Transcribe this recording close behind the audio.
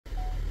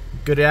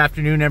Good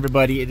afternoon,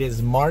 everybody. It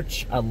is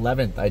March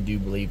 11th, I do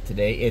believe,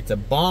 today. It's a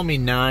balmy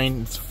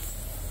 9. It's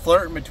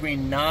flirting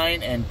between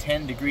 9 and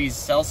 10 degrees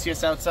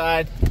Celsius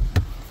outside.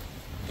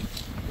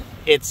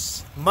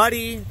 It's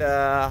muddy.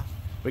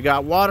 We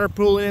got water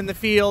pooling in the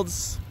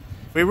fields.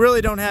 We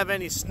really don't have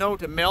any snow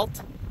to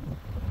melt.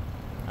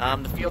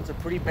 The fields are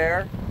pretty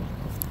bare.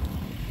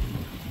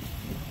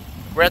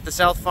 We're at the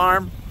South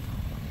Farm.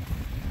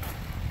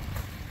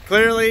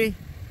 Clearly,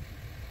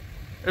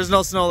 there's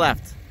no snow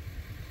left.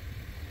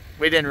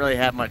 We didn't really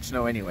have much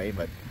snow anyway,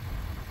 but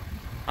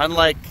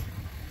unlike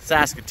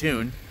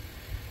Saskatoon,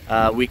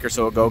 a week or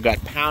so ago,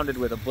 got pounded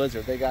with a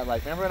blizzard. They got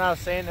like, remember when I was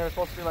saying there was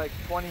supposed to be like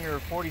 20 or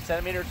 40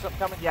 centimeters or something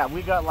coming? Yeah,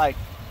 we got like,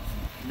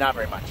 not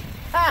very much.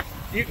 Ha!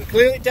 You can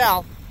clearly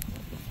tell.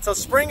 So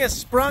spring is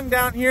sprung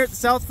down here at the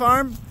South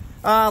Farm.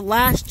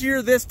 Last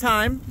year, this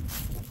time,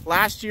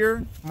 last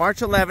year, March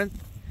 11th,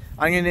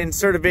 I'm going to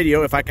insert a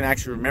video, if I can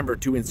actually remember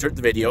to insert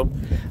the video,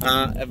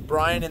 of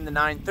Brian in the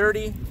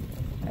 930.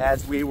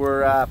 As we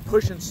were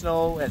pushing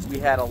snow, as we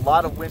had a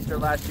lot of winter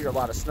last year, a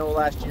lot of snow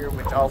last year,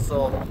 which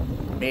also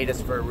made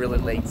us for a really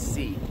late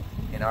seed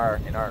in our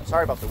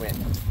sorry about the wind,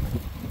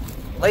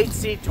 late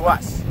seed to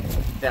us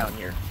down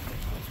here.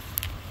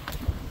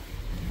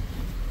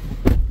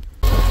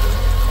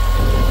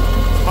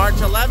 March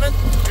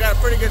 11th, we got a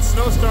pretty good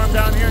snowstorm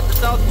down here at the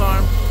South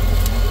Farm.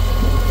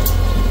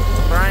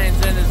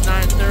 Brian's in his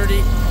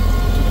 930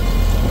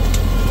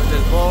 with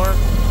his blower.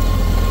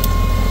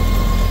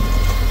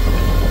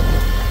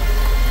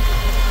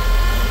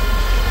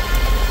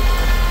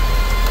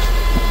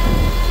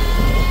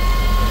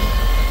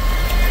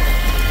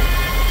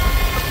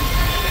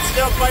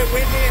 Still quite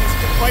windy and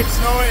it's quite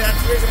snowy.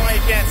 That's the reason why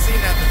you can't see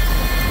nothing.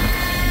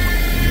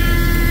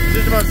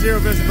 Just about zero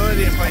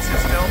visibility in places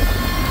still.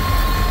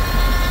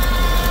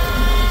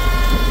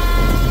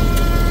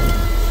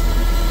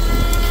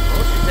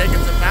 Oh, she's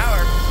taking some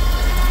power.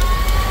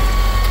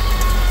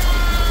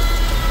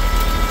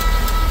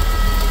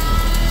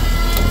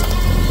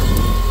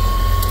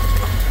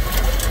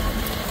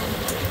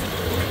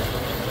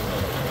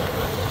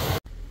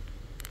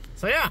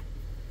 So yeah,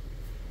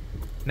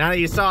 now that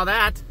you saw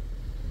that,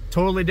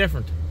 totally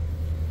different.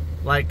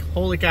 Like,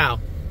 holy cow.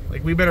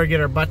 Like, we better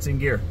get our butts in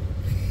gear.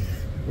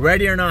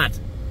 Ready or not.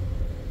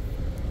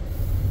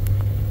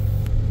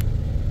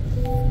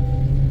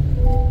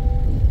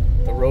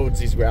 The roads,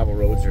 these gravel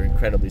roads, are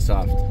incredibly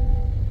soft.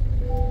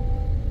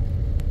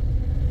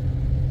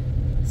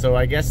 So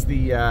I guess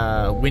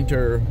the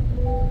winter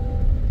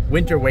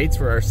weights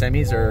for our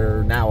semis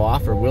are now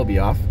off, or will be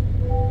off.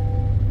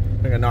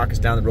 They're gonna knock us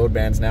down the road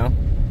bands now,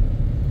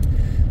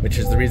 which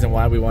is the reason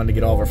why we wanted to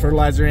get all of our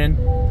fertilizer in.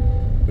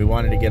 We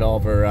wanted to get all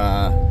of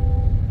our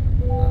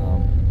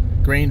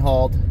grain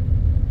hauled,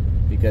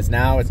 because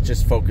now it's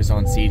just focus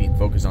on seeding,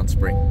 focus on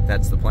spring.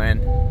 That's the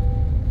plan.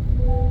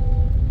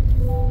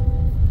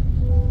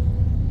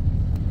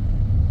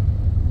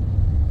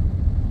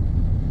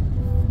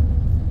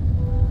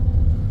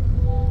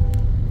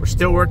 We're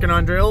still working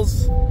on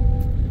drills.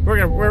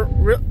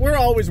 We're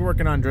always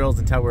working on drills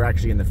until we're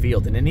actually in the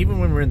field, and then even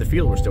when we're in the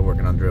field, we're still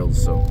working on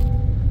drills. So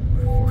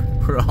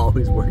we're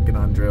always working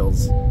on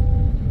drills.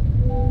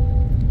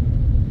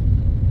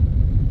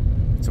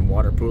 Some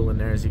water pooling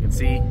there, as you can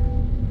see.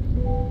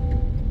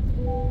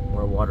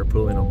 More water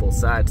pooling on both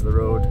sides of the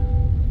road.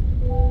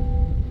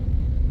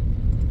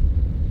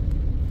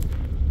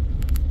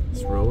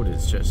 This road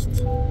is just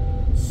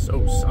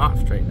so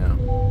soft right now.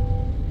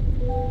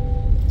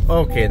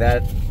 Okay,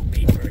 that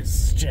beeper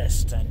is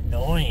just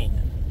annoying.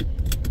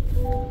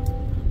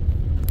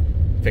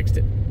 Fixed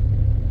it.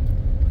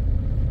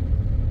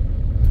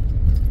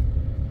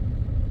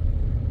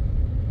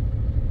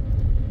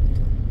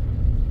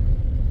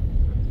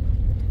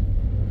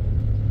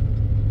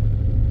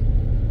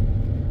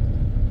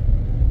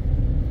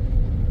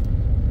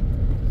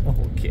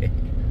 Okay.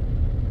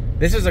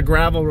 This is a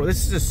gravel road.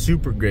 This is a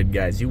super grid,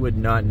 guys. You would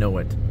not know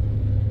it.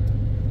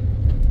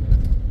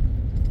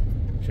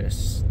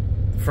 Just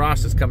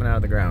frost is coming out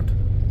of the ground.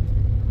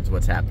 That's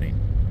what's happening.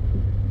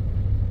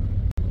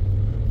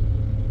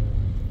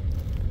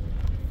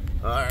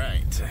 All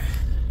right.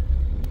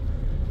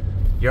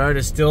 Yard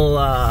is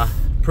still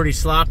pretty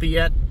sloppy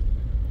yet.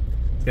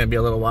 It's gonna be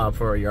a little while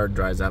before our yard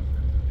dries up.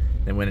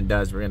 Then when it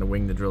does, we're gonna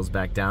wing the drills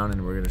back down,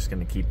 and we're just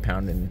gonna keep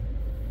pounding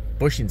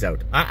bushings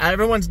out.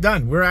 Everyone's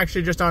done. We're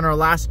actually just on our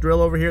last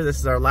drill over here. This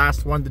is our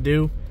last one to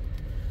do.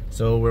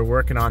 So we're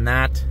working on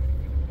that.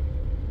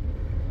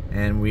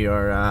 And we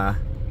are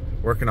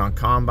working on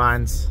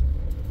combines.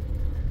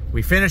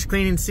 We finished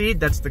cleaning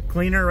seed. That's the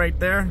cleaner right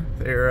there.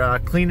 They're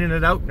cleaning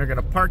it out and they're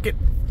gonna park it.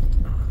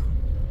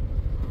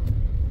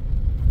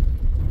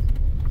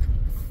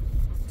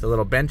 It's a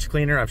little bench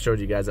cleaner. I've showed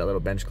you guys that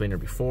little bench cleaner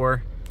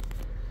before.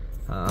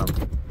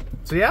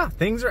 So yeah,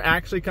 things are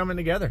actually coming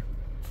together.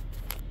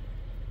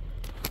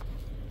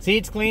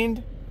 Seeds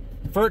cleaned,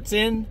 fert's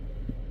in,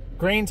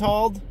 grain's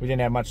hauled. We didn't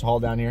have much to haul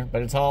down here,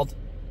 but it's hauled.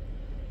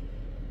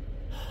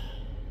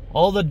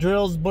 All the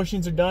drills,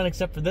 bushings are done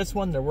except for this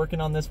one. They're working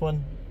on this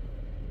one.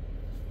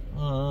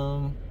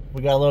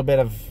 We got a little bit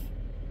of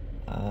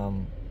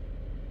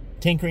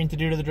Tinkering to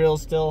do to the drill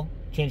still.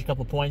 Change a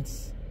couple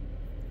points.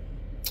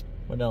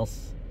 What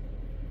else?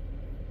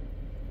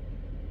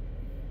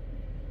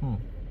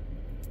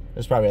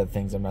 There's probably other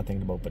things I'm not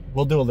thinking about, but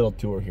we'll do a little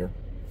tour here.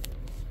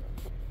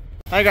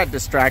 I got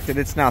distracted.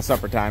 It's now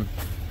supper time.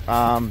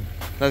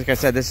 Like I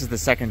said, this is the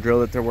second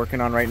drill that they're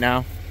working on right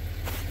now.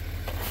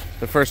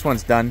 The first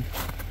one's done.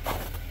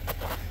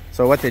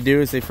 So what they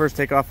do is they first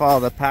take off all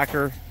the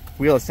packer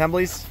wheel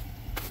assemblies.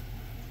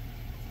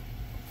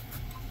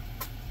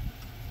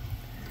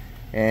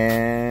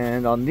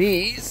 And on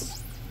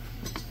these,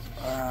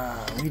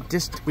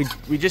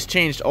 we just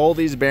changed all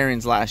these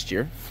bearings last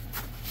year.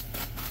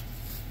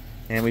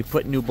 And we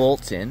put new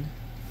bolts in.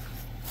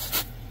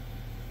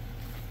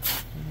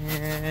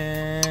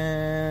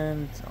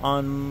 And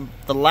on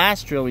the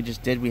last drill we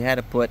just did, we had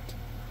to put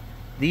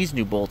these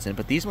new bolts in,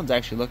 but these ones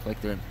actually look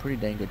like they're in pretty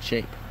dang good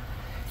shape.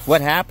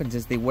 What happens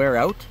is they wear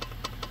out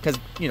because,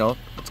 you know,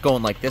 it's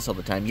going like this all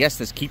the time. Yes,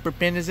 this keeper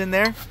pin is in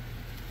there,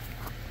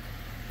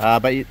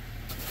 but you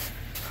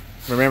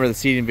remember the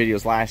seating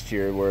videos last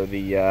year where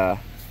the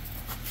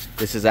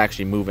this is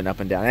actually moving up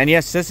and down. And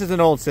yes, this is an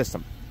old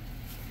system.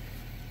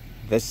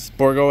 This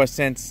Bourgault has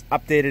since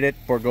updated it.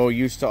 Bourgault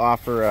used to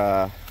offer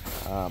a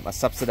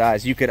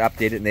subsidized, you could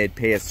update it and they'd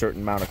pay a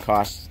certain amount of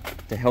cost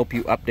to help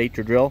you update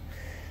your drill.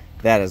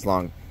 That has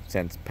long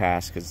since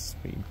passed because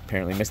we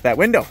apparently missed that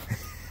window.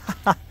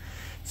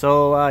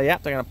 So yeah,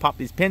 they're gonna pop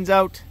these pins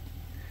out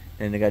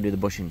and they gotta do the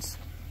bushings.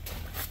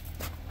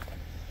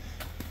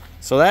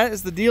 So that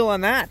is the deal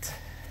on that.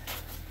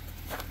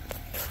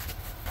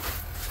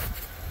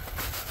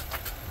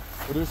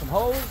 We'll do some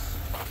hose,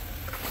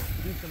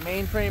 we'll do some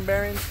mainframe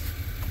bearings,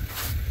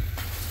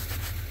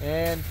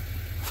 and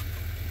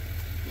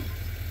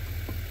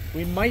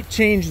we might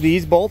change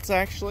these bolts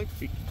actually.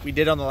 We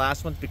did on the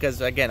last ones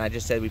because, again, I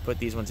just said we put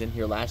these ones in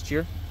here last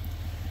year.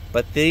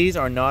 But these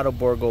are not a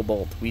Bourgault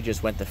bolt. We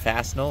just went to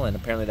Fastenal, and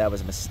apparently that was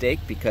a mistake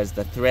because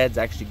the threads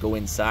actually go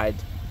inside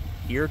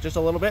here just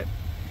a little bit.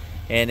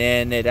 And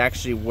then it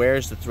actually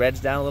wears the threads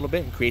down a little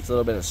bit and creates a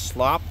little bit of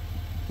slop.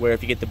 Where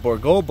if you get the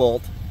Bourgault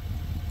bolt,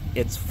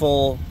 it's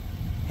full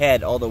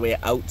head all the way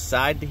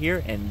outside to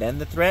here, and then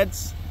the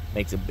threads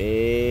makes a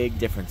big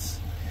difference.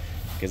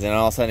 Because then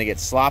all of a sudden it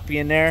gets sloppy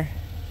in there.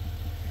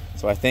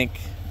 So I think,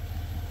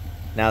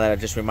 now that I've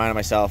just reminded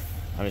myself,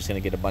 I'm just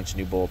going to get a bunch of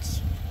new bolts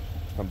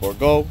from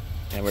Bourgault,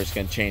 and we're just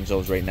going to change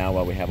those right now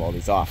while we have all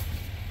these off.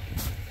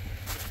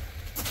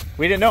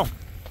 We didn't know.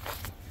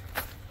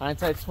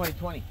 Hindsight's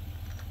 20/20.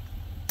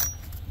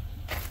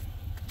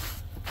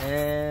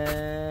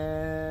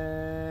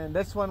 And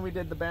this one we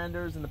did the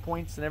banders and the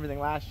points and everything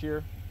last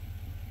year.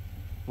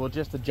 We'll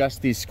just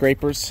adjust these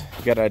scrapers.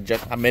 We got to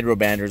adjust mid-row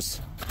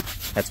banders.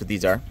 That's what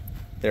these are.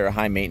 They're a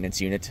high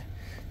maintenance unit.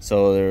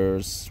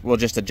 So we'll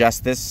just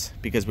adjust this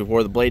because we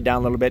wore the blade down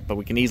a little bit, but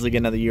we can easily get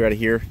another year out of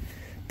here.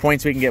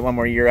 Points, we can get one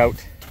more year out.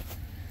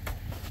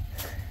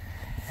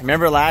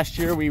 Remember last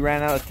year we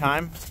ran out of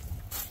time?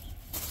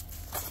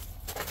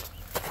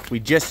 We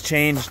just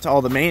changed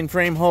all the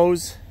mainframe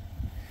hose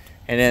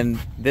and then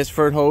this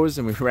fert hose,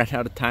 and we ran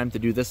out of time to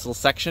do this little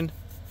section.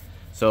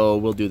 So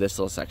we'll do this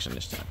little section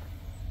this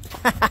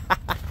time.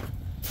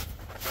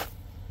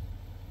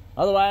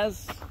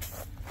 Otherwise,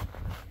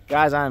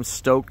 guys, I'm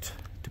stoked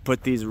to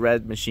put these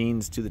red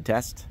machines to the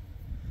test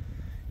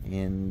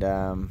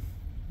and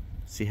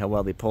see how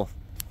well they pull.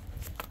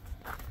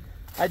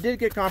 I did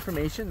get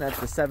confirmation that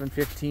the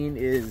 715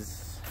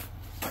 is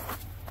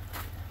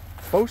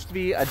supposed to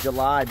be a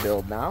July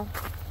build now.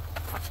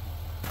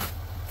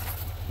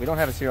 We don't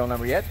have a serial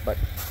number yet, but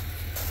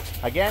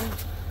again,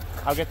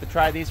 I'll get to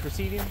try these for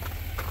seating,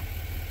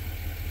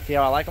 see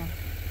how I like them,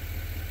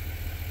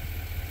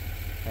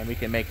 and we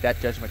can make that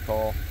judgment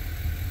call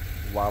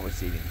while we're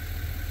seating.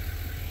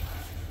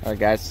 Alright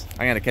guys,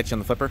 I'm going to catch you on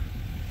the flipper.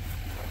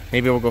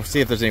 Maybe we'll go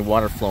see if there's any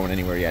water flowing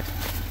anywhere yet.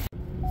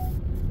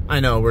 I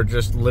know, we're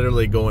just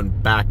literally going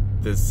back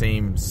to the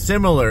same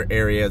similar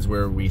areas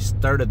where we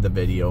started the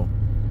video.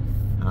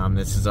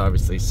 This is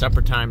obviously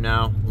supper time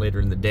now, later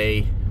in the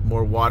day.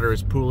 More water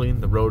is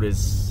pooling. The road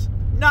is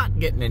not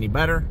getting any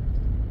better.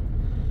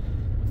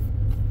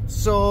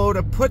 So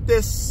to put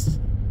this,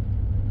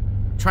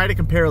 try to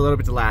compare a little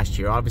bit to last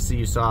year. Obviously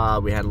you saw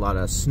we had a lot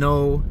of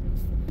snow,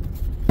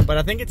 but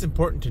I think it's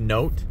important to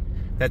note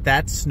that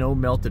that snow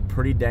melted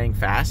pretty dang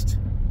fast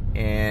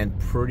and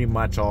pretty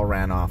much all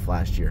ran off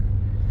last year.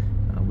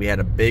 We had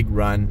a big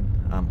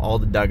run, all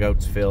the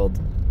dugouts filled,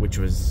 which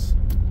was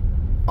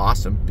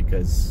awesome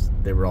because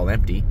they were all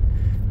empty.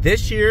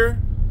 This year,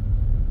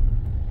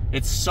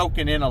 it's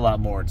soaking in a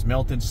lot more. It's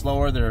melting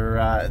slower.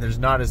 There's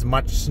not as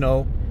much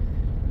snow.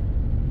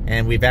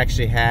 And we've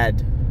actually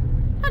had,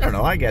 I don't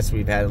know, I guess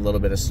we've had a little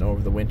bit of snow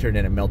over the winter, and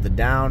then it melted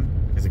down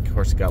because of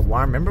course it got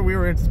warm. Remember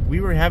we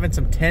were having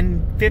some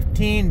 10,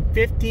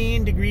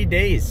 15 degree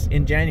days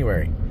in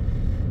January.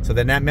 So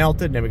then that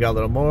melted, and then we got a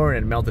little more,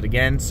 and it melted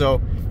again.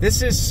 So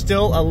this is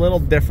still a little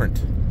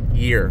different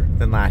year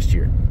than last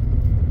year,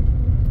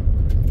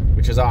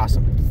 which is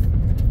awesome.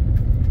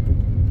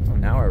 Oh,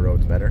 now our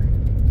road's better.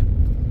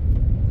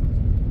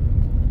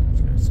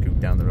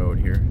 down the road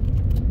here.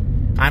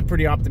 I'm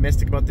pretty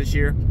optimistic about this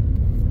year.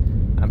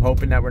 I'm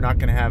hoping that we're not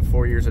going to have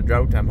 4 years of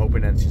drought. I'm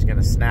hoping that she's going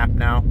to snap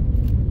now.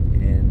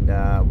 And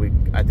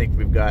I think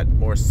we've got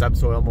more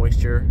subsoil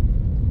moisture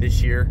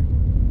this year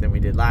than we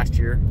did last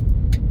year,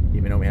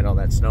 even though we had all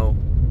that snow,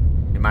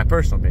 in my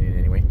personal opinion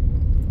anyway.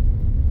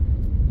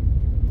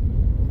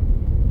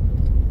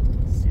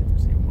 Let's see if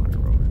there's any water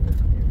rolling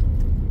down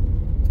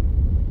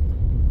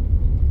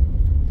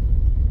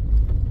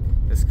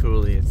here. This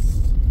coulee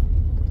is,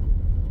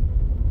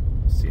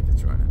 let's see if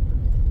it's running.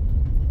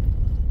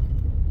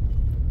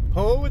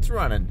 Oh, it's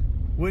running.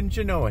 Wouldn't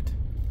you know it?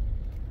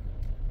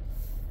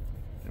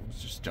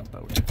 Let's just jump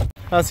out.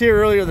 I was here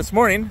earlier this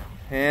morning,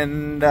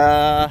 and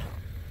that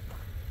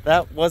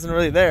wasn't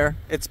really there.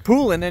 It's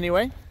pooling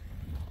anyway.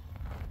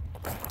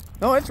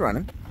 No, it's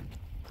running.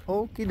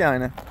 Okie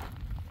Dinah.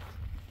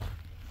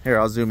 Here,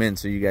 I'll zoom in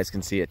so you guys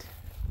can see it.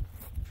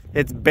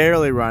 It's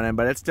barely running,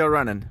 but it's still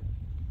running.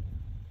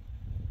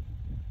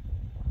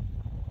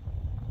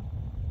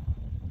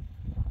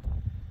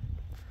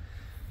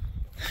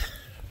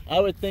 I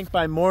would think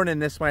by morning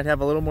this might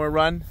have a little more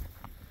run.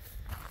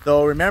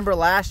 Though remember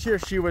last year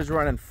she was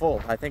running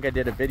full. I think I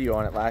did a video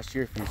on it last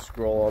year if you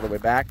scroll all the way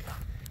back.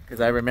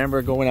 Because I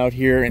remember going out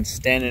here and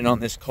standing on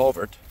this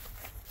culvert.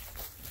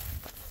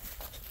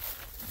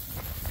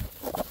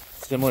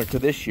 Similar to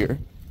this year.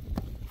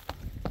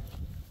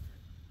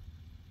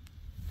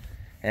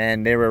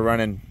 And they were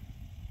running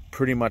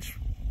pretty much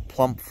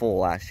plump full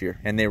last year.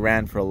 And they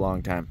ran for a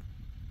long time.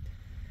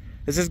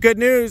 This is good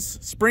news.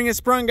 Spring is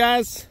sprung,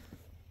 guys.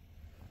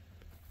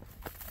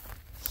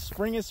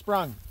 Spring is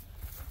sprung.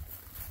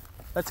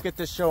 Let's get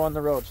this show on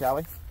the road, shall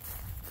we?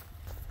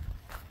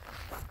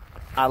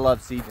 I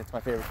love seeding. It's my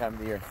favorite time of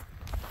the year.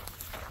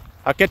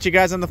 I'll catch you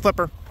guys on the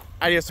flipper.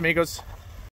 Adios, amigos.